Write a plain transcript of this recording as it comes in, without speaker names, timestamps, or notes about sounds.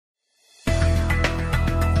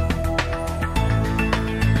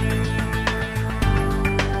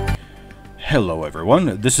Hello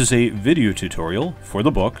everyone, this is a video tutorial for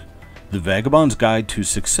the book, The Vagabond's Guide to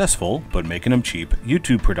Successful, but Making 'em Cheap,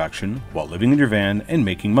 YouTube Production while living in your van and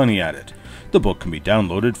making money at it. The book can be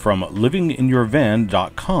downloaded from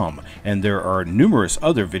livingInYourVan.com, and there are numerous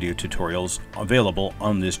other video tutorials available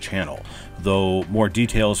on this channel, though more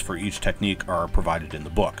details for each technique are provided in the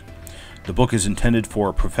book. The book is intended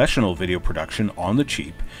for professional video production on the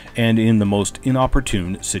cheap and in the most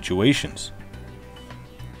inopportune situations.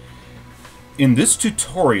 In this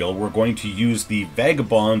tutorial, we're going to use the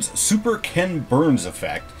Vagabond's Super Ken Burns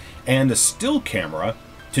effect and a still camera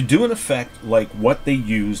to do an effect like what they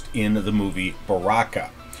used in the movie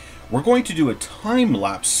Baraka. We're going to do a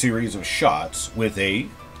time-lapse series of shots with a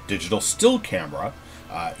digital still camera.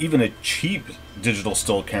 Even a cheap digital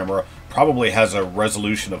still camera probably has a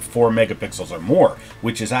resolution of 4 megapixels or more,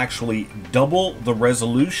 which is actually double the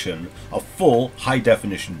resolution of full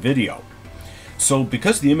high-definition video. So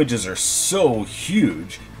because the images are so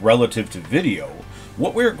huge relative to video,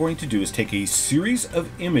 what we're going to do is take a series of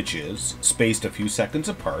images spaced a few seconds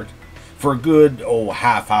apart for a good,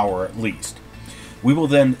 half hour at least. We will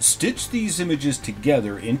then stitch these images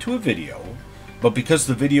together into a video, but because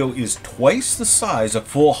the video is twice the size of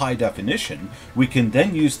full high definition, we can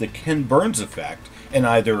then use the Ken Burns effect and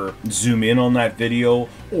either zoom in on that video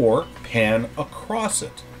or pan across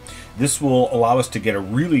it. This will allow us to get a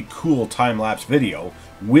really cool time-lapse video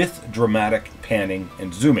with dramatic panning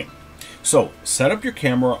and zooming. So set up your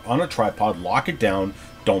camera on a tripod, lock it down,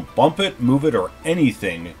 don't bump it, move it, or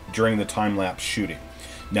anything during the time-lapse shooting.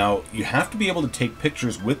 Now you have to be able to take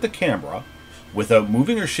pictures with the camera without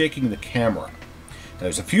moving or shaking the camera. Now,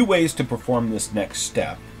 there's a few ways to perform this next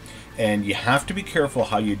step, and you have to be careful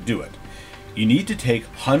how you do it. You need to take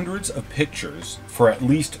hundreds of pictures for at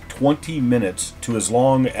least 20 minutes to as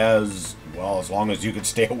long as you can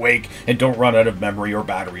stay awake and don't run out of memory or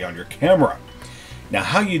battery on your camera. Now,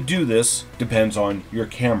 how you do this depends on your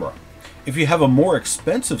camera. If you have a more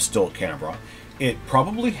expensive still camera, it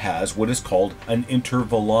probably has what is called an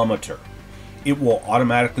intervalometer. It will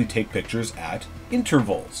automatically take pictures at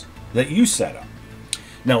intervals that you set up.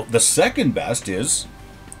 Now, the second best is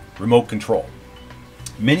remote control.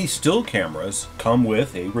 Many still cameras come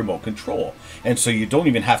with a remote control, and so you don't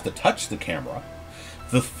even have to touch the camera.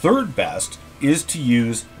 The third best is to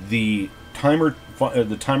use the timer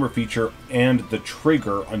feature and the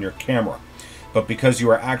trigger on your camera. But because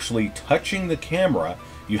you are actually touching the camera,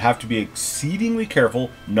 you have to be exceedingly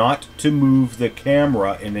careful not to move the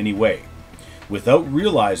camera in any way. Without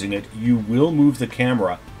realizing it, you will move the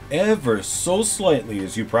camera ever so slightly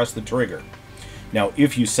as you press the trigger. Now,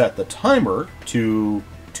 if you set the timer to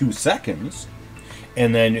 2 seconds,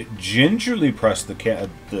 and then gingerly press the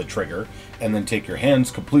trigger, and then take your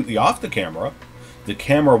hands completely off the camera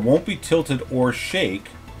won't be tilted or shake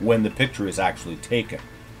when the picture is actually taken.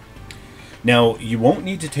 Now, you won't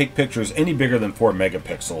need to take pictures any bigger than 4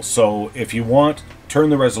 megapixels, so if you want, turn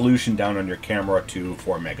the resolution down on your camera to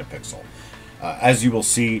 4 megapixel. As you will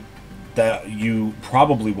see, that you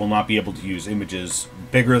probably will not be able to use images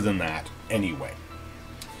bigger than that anyway.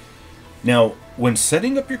 Now, when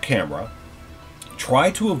setting up your camera,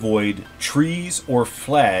 try to avoid trees or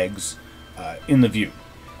flags in the view,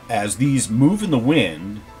 as these move in the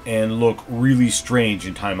wind and look really strange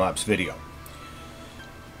in time-lapse video.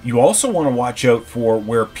 You also want to watch out for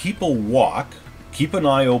where people walk. Keep an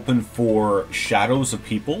eye open for shadows of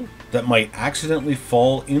people that might accidentally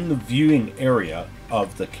fall in the viewing area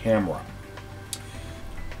of the camera.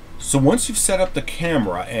 So once you've set up the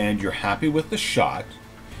camera and you're happy with the shot,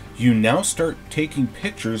 you now start taking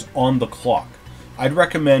pictures on the clock. I'd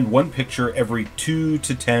recommend one picture every 2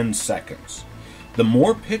 to 10 seconds. The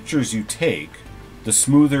more pictures you take, the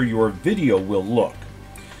smoother your video will look.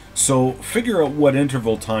 So figure out what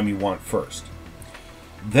interval time you want first.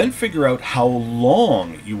 Then figure out how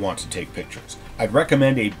long you want to take pictures. I'd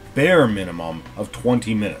recommend a bare minimum of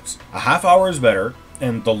 20 minutes. A half hour is better,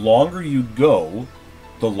 and the longer you go,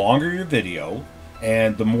 the longer your video,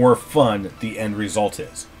 and the more fun the end result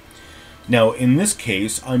is. Now, in this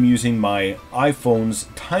case, I'm using my iPhone's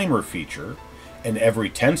timer feature, and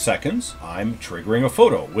every 10 seconds, I'm triggering a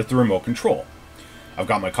photo with the remote control. I've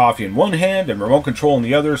got my coffee in one hand and remote control in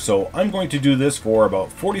the other, so I'm going to do this for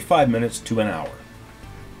about 45 minutes to an hour.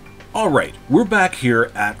 Alright, we're back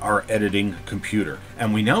here at our editing computer,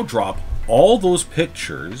 and we now drop all those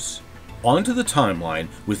pictures onto the timeline,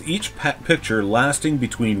 with each picture lasting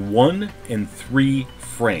between 1 and 3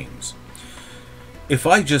 frames. If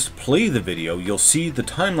I just play the video, you'll see the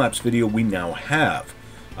time-lapse video we now have.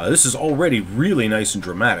 This is already really nice and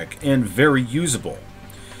dramatic and very usable.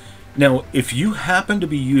 Now, if you happen to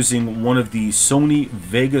be using one of the Sony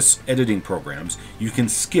Vegas editing programs, you can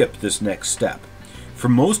skip this next step. For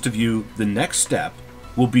most of you, the next step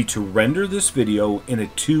will be to render this video in a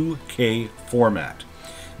 2K format.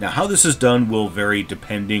 Now, how this is done will vary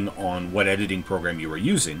depending on what editing program you are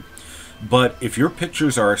using, but if your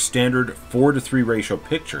pictures are standard 4:3 ratio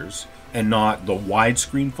pictures and not the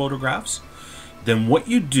widescreen photographs, then what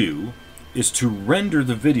you do is to render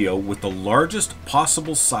the video with the largest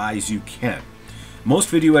possible size you can. Most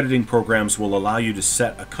video editing programs will allow you to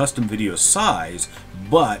set a custom video size,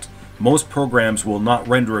 but most programs will not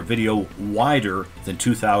render a video wider than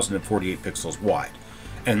 2048 pixels wide.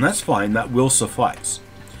 And that's fine, that will suffice.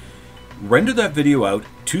 Render that video out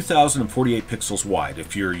 2048 pixels wide.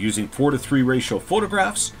 If you're using 4:3 ratio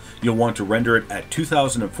photographs, you'll want to render it at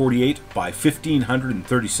 2048 by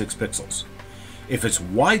 1536 pixels. If it's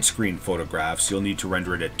widescreen photographs, you'll need to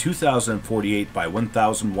render it at 2048 by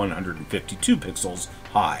 1152 pixels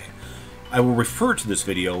high. I will refer to this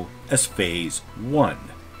video as Phase 1.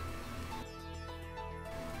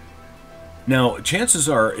 Now, chances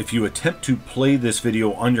are if you attempt to play this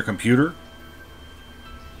video on your computer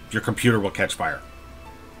will catch fire.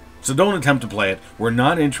 So don't attempt to play it. We're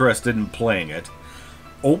not interested in playing it.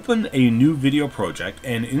 Open a new video project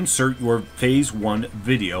and insert your Phase 1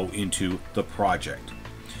 video into the project.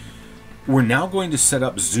 We're now going to set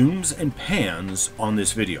up zooms and pans on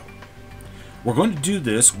this video. We're going to do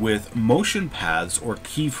this with motion paths or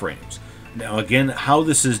keyframes. Now again, how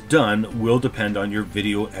this is done will depend on your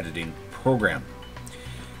video editing program.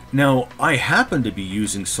 Now, I happen to be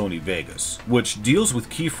using Sony Vegas, which deals with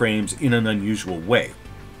keyframes in an unusual way.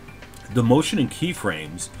 The motion and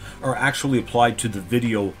keyframes are actually applied to the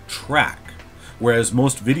video track, whereas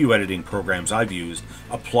most video editing programs I've used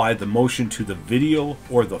apply the motion to the video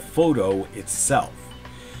or the photo itself.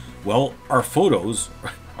 Well, our photos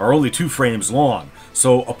are only 2 frames long,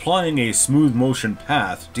 so applying a smooth motion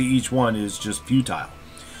path to each one is just futile.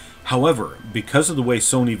 However, because of the way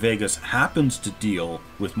Sony Vegas happens to deal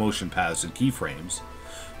with motion paths and keyframes,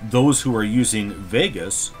 those who are using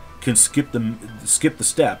Vegas can skip the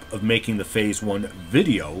step of making the Phase 1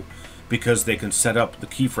 video because they can set up the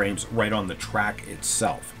keyframes right on the track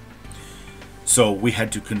itself. So we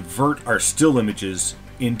had to convert our still images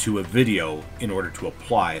into a video in order to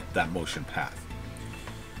apply that motion path.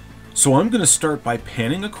 So I'm going to start by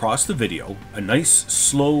panning across the video, a nice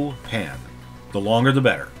slow pan. The longer the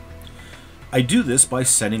better. I do this by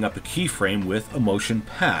setting up a keyframe with a motion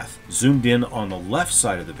path zoomed in on the left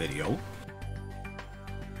side of the video.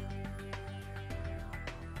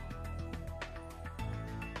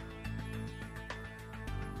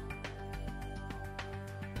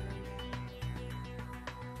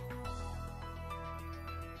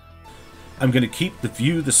 I'm going to keep the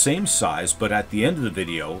view the same size, but at the end of the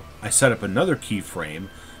video, I set up another keyframe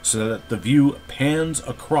so that the view pans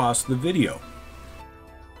across the video.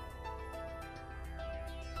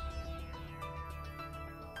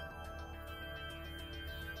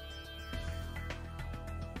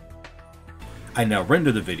 I now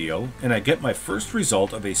render the video, and I get my first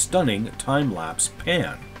result of a stunning time-lapse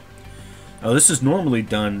pan. Now this is normally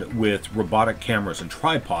done with robotic cameras and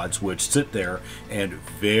tripods, which sit there and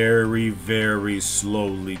very, very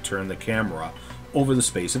slowly turn the camera over the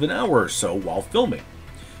space of an hour or so while filming.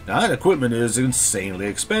 Now that equipment is insanely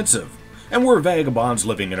expensive, and we're vagabonds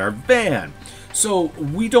living in our van, so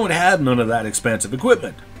we don't have none of that expensive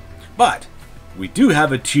equipment. But we do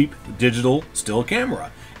have a cheap digital still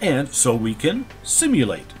camera, and so we can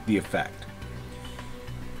simulate the effect.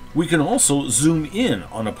 We can also zoom in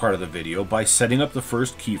on a part of the video by setting up the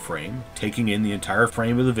first keyframe, taking in the entire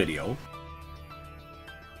frame of the video,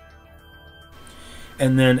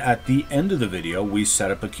 and then at the end of the video we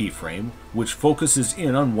set up a keyframe which focuses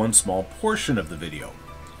in on one small portion of the video.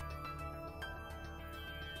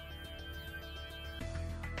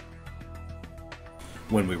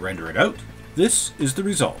 When we render it out, this is the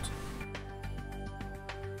result.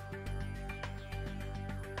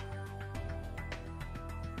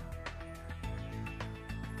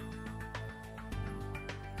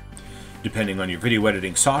 Depending on your video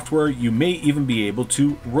editing software, you may even be able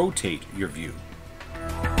to rotate your view.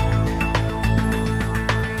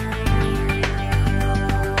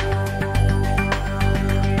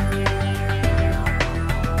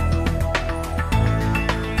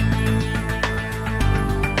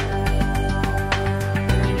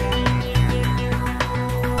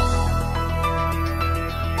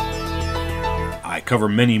 Cover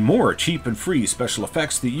many more cheap and free special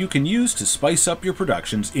effects that you can use to spice up your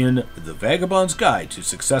productions in The Vagabond's Guide to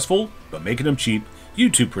Successful, but Making Them Cheap,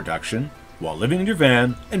 YouTube production while living in your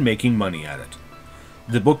van and making money at it.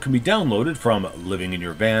 The book can be downloaded from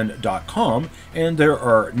livinginyourvan.com, and there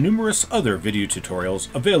are numerous other video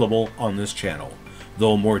tutorials available on this channel,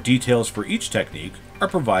 though more details for each technique are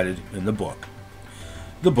provided in the book.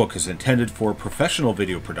 The book is intended for professional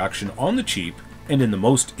video production on the cheap and in the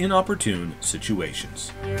most inopportune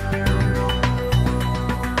situations.